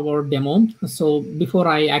our demo. So before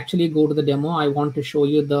I actually go to the demo, I want to show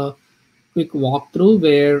you the quick walkthrough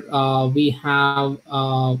where we have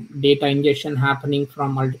data ingestion happening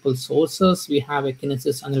from multiple sources. We have a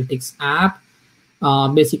Kinesis Analytics app.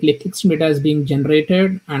 Basically, clickstream data is being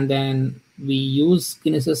generated, and then we use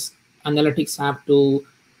Kinesis Analytics app to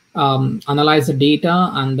analyze the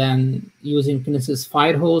data, and then using Kinesis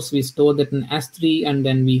Firehose, we store that in S3, and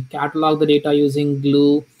then we catalog the data using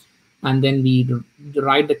Glue, and then we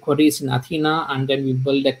write the queries in Athena, and then we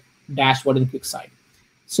build a dashboard in QuickSight.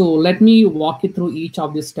 So let me walk you through each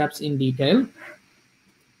of these steps in detail.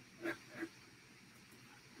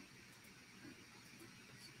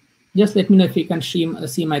 Just let me know if you can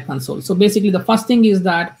see my console. So basically, the first thing is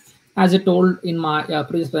that, as I told in my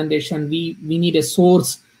previous presentation, we need a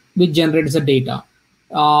source which generates the data.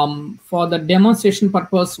 For the demonstration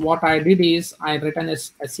purpose, what I did is I written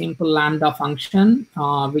a simple Lambda function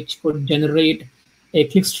which could generate a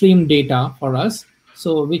clickstream data for us,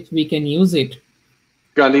 so which we can use it.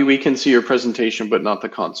 Gandhi, we can see your presentation, but not the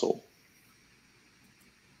console.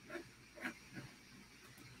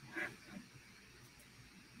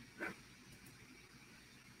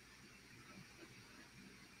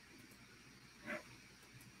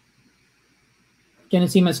 Can you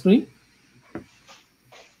see my screen? It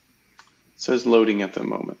says loading at the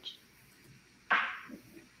moment.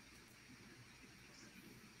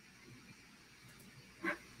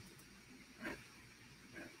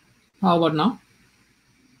 How about now?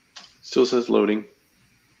 Still says loading.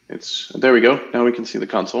 There we go. Now we can see the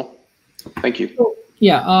console. Thank you. So,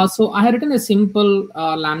 yeah, so I had written a simple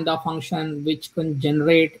Lambda function which can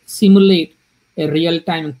simulate a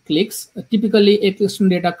real-time clicks. Typically, a click stream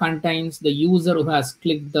data contains the user who has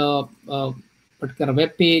clicked the particular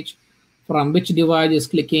web page, from which device is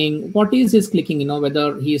clicking, what is his clicking,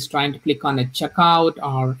 whether he is trying to click on a checkout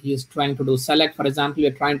or he is trying to do select. For example,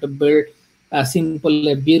 we're trying to build a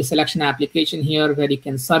simple beer selection application here where he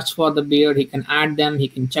can search for the beer, he can add them, he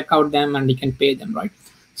can check out them, and he can pay them, right?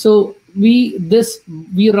 So we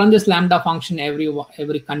run this Lambda function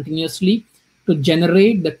every continuously to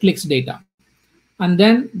generate the clicks data. And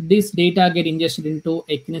then this data get ingested into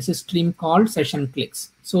a Kinesis stream called session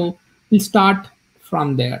clicks. So we'll start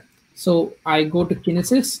from there. So I go to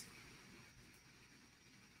Kinesis.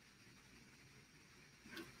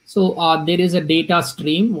 So there is a data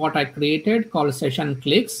stream, what I created called session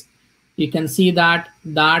clicks. You can see that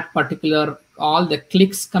particular, all the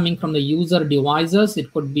clicks coming from the user devices,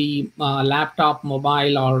 it could be laptop,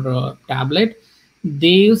 mobile, or tablet.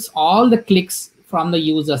 All the clicks from the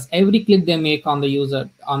users, every click they make on the user,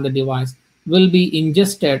 on the device, will be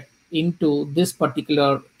ingested into this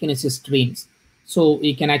particular Kinesis streams. So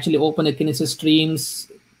you can actually open the Kinesis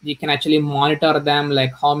streams. You can actually monitor them,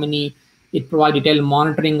 like how many, it provides detailed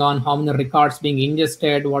monitoring on how many records being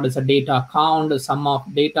ingested, what is the data count, the sum of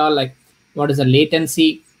data, like what is the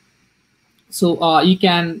latency. So you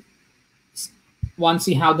can, once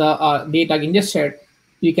you have the data ingested,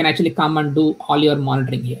 you can actually come and do all your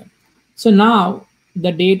monitoring here. So now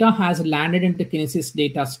the data has landed into Kinesis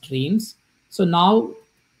data streams. So now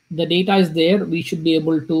the data is there. We should be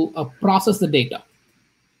able to process the data,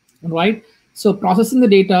 right? So processing the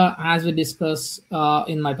data, as we discussed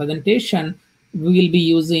in my presentation, we will be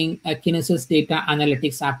using a Kinesis Data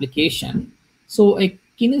Analytics application. So a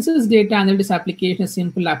Kinesis Data Analytics application is a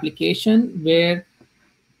simple application where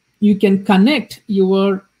you can connect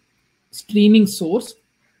your streaming source.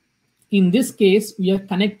 In this case, we are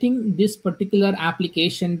connecting this particular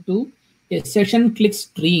application to a session click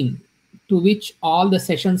stream to which all the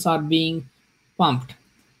sessions are being pumped.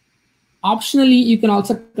 Optionally, you can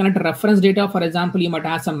also connect reference data. For example, you might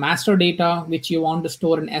have some master data which you want to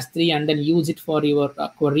store in S3 and then use it for your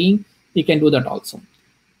querying. You can do that also.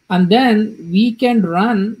 And then we can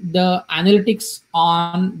run the analytics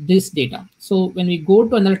on this data. So when we go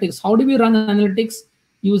to analytics, how do we run analytics?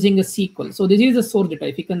 Using a SQL. So this is the source data.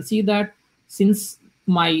 If you can see that since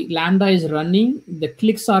my Lambda is running, the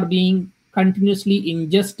clicks are being continuously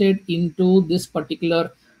ingested into this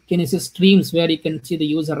particular Kinesis streams where you can see the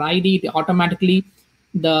user ID. The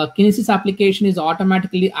Kinesis application is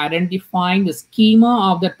automatically identifying the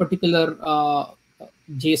schema of that particular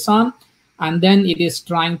JSON. And then it is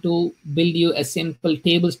trying to build you a simple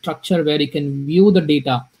table structure where you can view the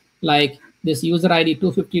data, like this user ID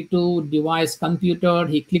 252, device computer,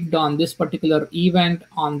 he clicked on this particular event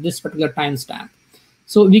on this particular timestamp.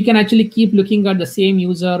 So we can actually keep looking at the same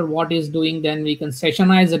user, what is doing, then we can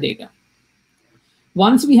sessionize the data.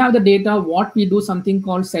 Once we have the data, what we do something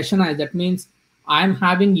called sessionize. That means I'm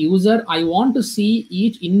having user, I want to see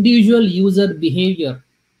each individual user behavior,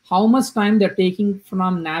 how much time they're taking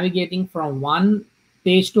from navigating from one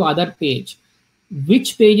page to other page,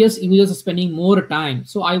 which pages users are spending more time.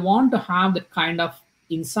 So I want to have that kind of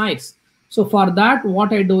insights. So for that,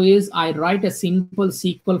 what I do is I write a simple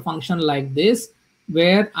SQL function like this,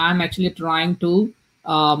 where I'm actually trying to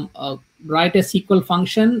write a SQL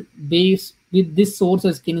function based with this source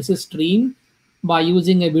as Kinesis stream by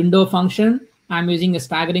using a window function. I'm using a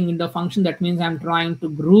staggering window function. That means I'm trying to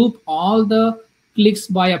group all the clicks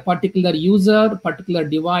by a particular user, particular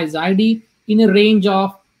device ID in a range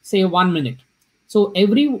of, say, 1 minute. So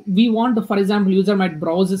we want to, for example, user might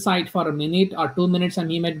browse the site for a minute or 2 minutes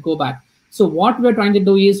and he might go back. So what we're trying to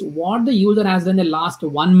do is what the user has done in the last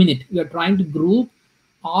 1 minute. We are trying to group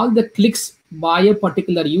all the clicks by a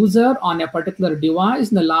particular user on a particular device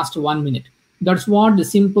in the last 1 minute. That's what the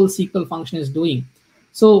simple SQL function is doing.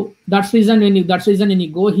 So that's reason when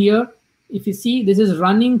you go here, if you see this is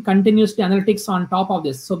running continuously analytics on top of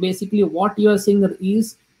this. So basically what you are seeing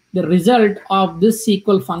is the result of this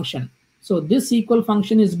SQL function. So this SQL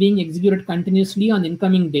function is being executed continuously on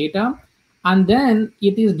incoming data, and then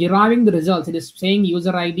it is deriving the results. It is saying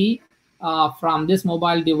user ID from this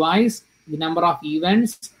mobile device, the number of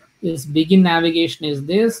events, is begin navigation is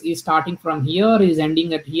this, is starting from here, is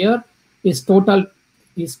ending at here, is total,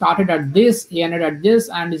 is started at this, he ended at this,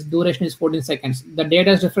 and his duration is 14 seconds. The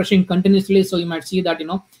data is refreshing continuously, so you might see that,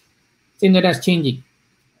 same data is changing.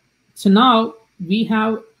 So now we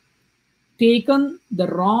have taken the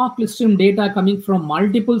raw clickstream data coming from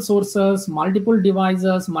multiple sources, multiple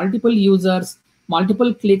devices, multiple users,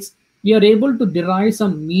 multiple clicks. We are able to derive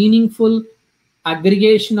some meaningful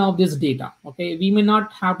aggregation of this data. Okay, we may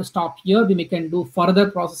not have to stop here. We can do further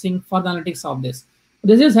processing, further analytics of this.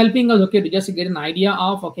 This is helping us, okay, to just get an idea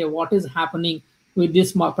of, okay, what is happening with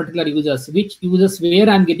this particular users, which users where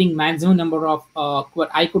I'm getting maximum number of,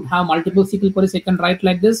 I could have multiple SQL queries I can write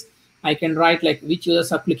like this. I can write like which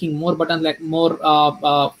users are clicking more buttons, like more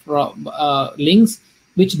links,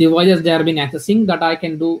 which devices they have been accessing, that I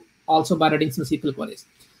can do also by writing some SQL queries.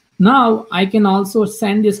 Now I can also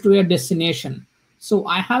send this to a destination. So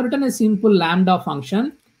I have written a simple Lambda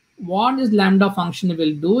function. What this Lambda function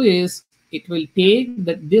will do is it will take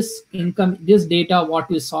this data,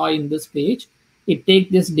 what you saw in this page. It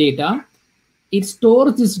takes this data, it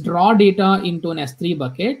stores this raw data into an S3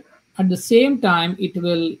 bucket. At the same time, it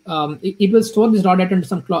will store this raw data into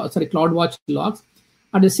some CloudWatch logs.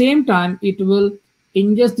 At the same time, it will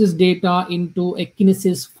ingest this data into a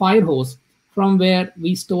Kinesis Firehose, from where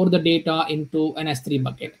we store the data into an S3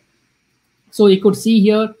 bucket. So you could see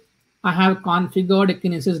here, I have configured a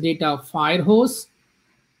Kinesis Data Firehose.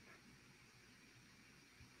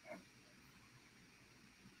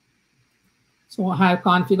 So I have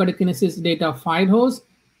configured a Kinesis Data Firehose,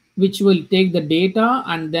 which will take the data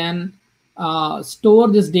and then store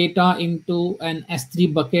this data into an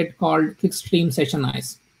S3 bucket called Clickstream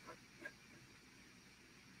Sessionize.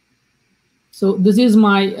 So this is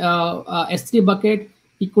my S3 bucket.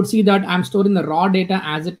 You could see that I'm storing the raw data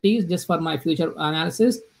as it is, just for my future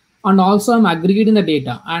analysis. And also I'm aggregating the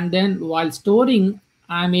data. And then while storing,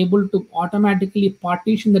 I'm able to automatically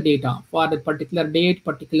partition the data for the particular date,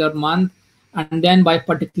 particular month, and then by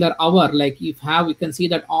particular hour. Like you can see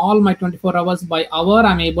that all my 24 hours by hour,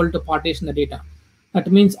 I'm able to partition the data.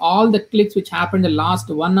 That means all the clicks which happened the last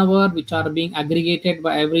 1 hour, which are being aggregated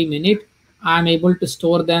by every minute, I'm able to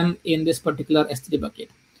store them in this particular S3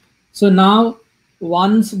 bucket. So now,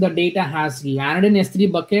 once the data has landed in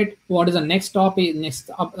S3 bucket, what is the next stop?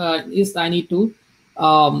 Is I need to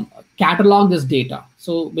catalog this data.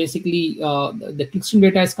 So basically, the clickstream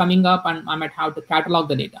data is coming up, and I might have to catalog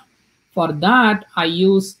the data. For that, I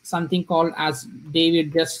use something called, as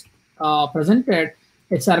David just presented,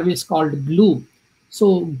 a service called Glue.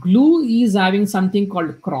 So Glue is having something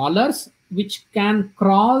called crawlers, which can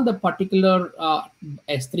crawl the particular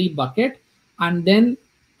S3 bucket and then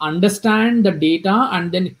understand the data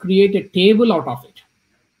and then create a table out of it.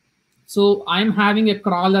 So I'm having a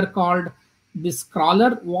crawler called this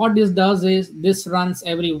crawler. What this does is this runs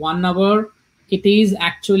every 1 hour. It is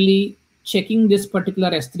actually checking this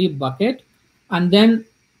particular S3 bucket, and then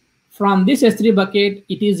from this S3 bucket,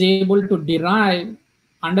 it is able to derive,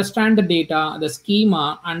 understand the data, the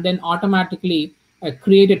schema, and then automatically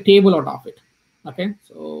create a table out of it. Okay,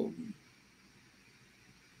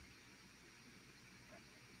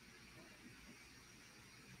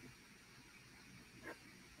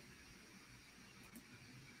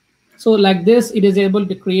 so like this, it is able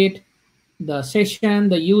to create the session,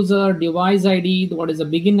 the user, device ID, what is the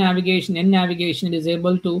begin navigation, end navigation. It is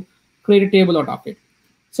able to create a table out of it.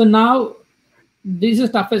 So now this is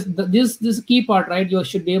toughest. This key part, right? You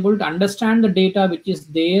should be able to understand the data which is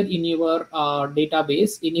there in your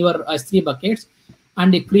database, in your S3 buckets,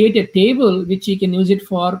 and create a table which you can use it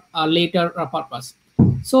for a later purpose.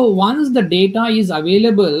 So once the data is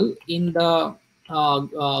available in the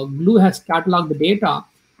Glue has cataloged the data,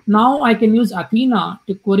 now I can use Athena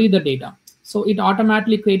to query the data. So it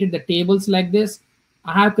automatically created the tables like this.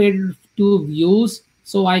 I have created 2 views,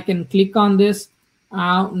 so I can click on this.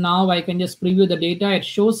 Now I can just preview the data. It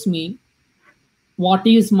shows me what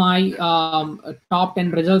is my top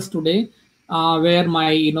 10 results today, where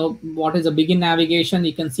my, what is the begin navigation.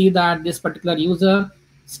 You can see that this particular user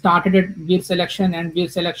started at wheel selection and wheel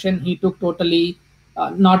selection. He took totally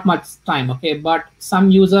not much time. Okay, but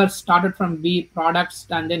some users started from B products,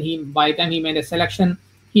 and then by the time he made a selection,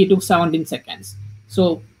 he took 17 seconds.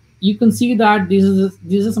 So you can see that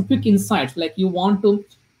these are some quick insights. Like you want to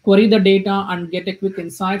query the data and get a quick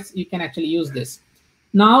insights, you can actually use this.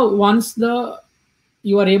 Now, once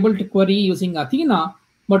you are able to query using Athena,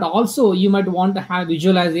 but also you might want to have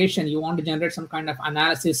visualization. You want to generate some kind of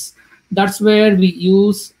analysis. That's where we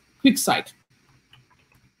use QuickSight.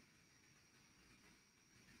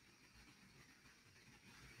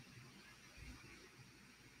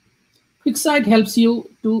 QuickSight helps you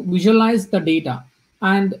to visualize the data,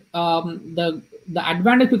 and the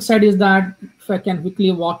advantage of QuickSight is that, if I can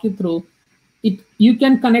quickly walk you through it, you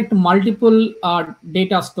can connect multiple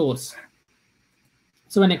data stores.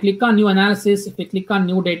 So when I click on new analysis, if I click on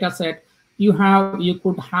new data set, you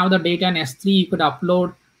could have the data in S3, you could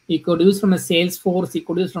upload, you could use from a Salesforce, you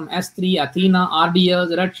could use from S3, Athena,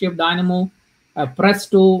 RDS, Redshift, Dynamo,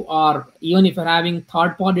 Presto, or even if you're having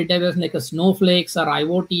third-party database like a Snowflakes or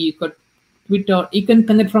IoT, you could Twitter, you can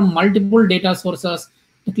connect from multiple data sources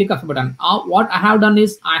to click of a button. What I have done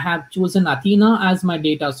is I have chosen Athena as my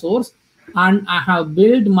data source, and I have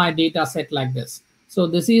built my data set like this. So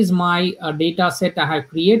this is my data set I have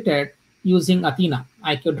created using Athena.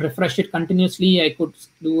 I could refresh it continuously. I could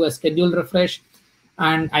do a scheduled refresh,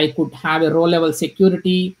 and I could have a row level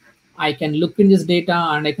security. I can look in this data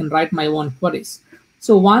and I can write my own queries.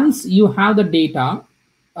 So once you have the data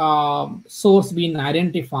source being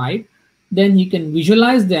identified, then you can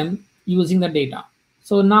visualize them using the data.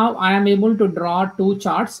 So now I am able to draw two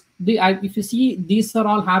charts. If you see, these are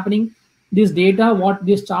all happening. This data,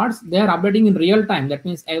 these charts, they are updating in real time. That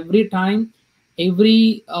means every time,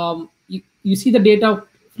 you see the data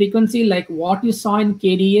frequency, like what you saw in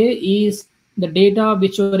KDA is the data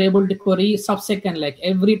which you are able to query sub-second. Like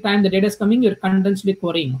every time the data is coming, you're continuously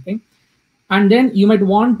querying, okay? And then you might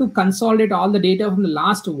want to consolidate all the data from the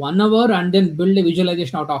last 1 hour and then build a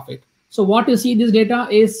visualization out of it. So what you see, this data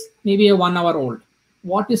is maybe a 1 hour old.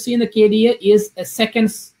 What you see in the KDA is a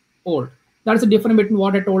seconds old. That's the difference between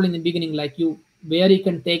what I told in the beginning, like where you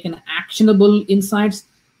can take an actionable insights,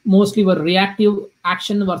 mostly were reactive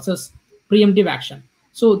action versus preemptive action.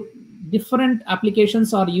 So different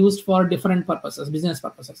applications are used for different purposes, business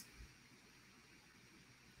purposes.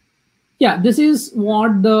 Yeah, this is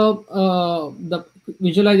what the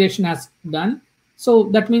visualization has done. So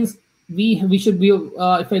that means we should be,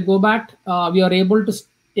 if I go back, we are able to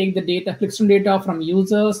take the data, clickstream data from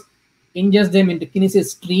users, ingest them into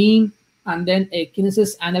Kinesis stream, and then a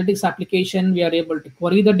Kinesis analytics application, we are able to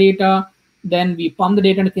query the data. Then we pump the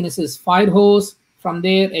data into Kinesis Firehose. From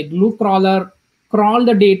there, a glue crawler crawl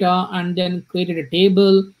the data and then created a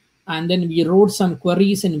table. And then we wrote some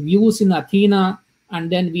queries and views in Athena.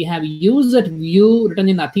 And then we have used that view written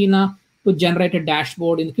in Athena to generate a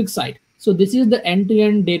dashboard in QuickSight. So this is the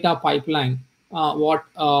end-to-end data pipeline, what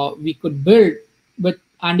we could build.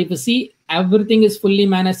 And if you see, everything is fully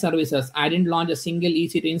managed services. I didn't launch a single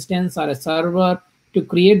EC2 instance or a server to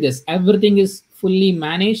create this. Everything is fully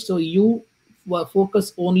managed. So you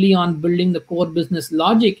focus only on building the core business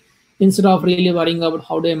logic instead of really worrying about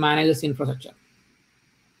how do I manage this infrastructure.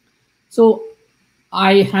 So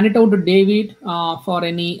I hand it out to David for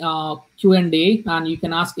any Q&A, and you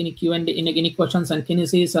can ask any Q&A, any questions on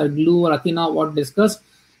Kinesis or Glue or Athena, what discussed.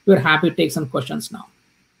 We're happy to take some questions now.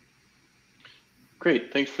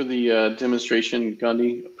 Great, thanks for the demonstration,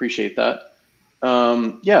 Gandhi. Appreciate that.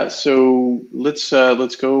 Yeah, so let's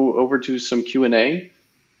go over to some Q&A.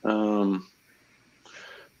 Here's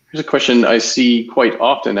a question I see quite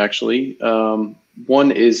often, actually.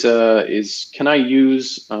 One is can I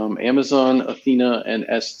use Amazon Athena and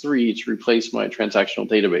S3 to replace my transactional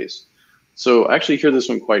database? So I actually hear this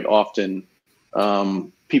one quite often.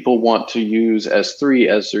 People want to use S3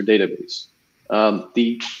 as their database.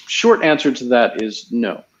 The short answer to that is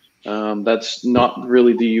no. That's not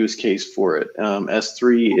really the use case for it.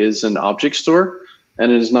 S3 is an object store,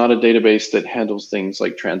 and it is not a database that handles things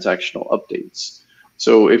like transactional updates.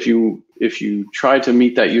 So if you try to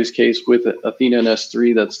meet that use case with Athena and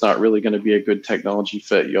S3, that's not really going to be a good technology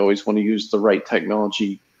fit. You always want to use the right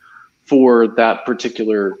technology for that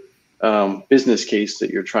particular business case that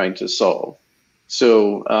you're trying to solve.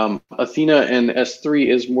 So Athena and S3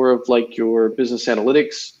 is more of like your business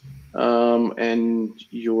analytics and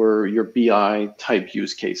your BI type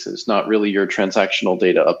use cases, not really your transactional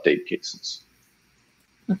data update cases.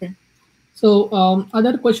 Okay. So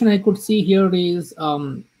other question I could see here is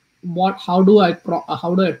how do I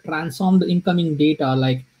transform the incoming data?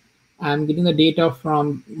 Like I'm getting the data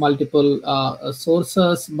from multiple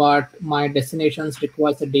sources, but my destinations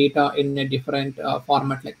requires the data in a different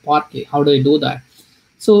format like Parquet. How do I do that?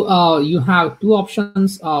 So you have two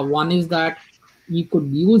options. One is that you could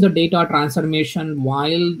use the data transformation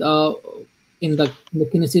while in the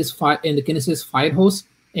Kinesis Firehose,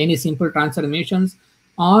 any simple transformations.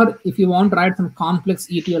 Or if you want to write some complex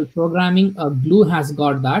ETL programming, Glue has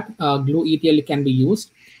got that. Glue ETL can be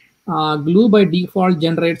used. Glue by default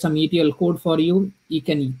generates some ETL code for you. You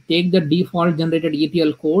can take the default generated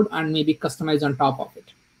ETL code and maybe customize on top of it.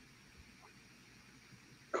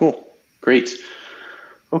 Cool, great.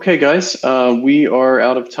 Okay, guys, we are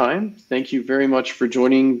out of time. Thank you very much for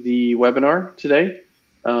joining the webinar today.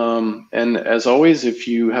 And as always, if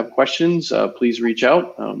you have questions, please reach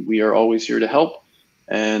out. We are always here to help.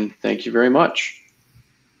 And thank you very much.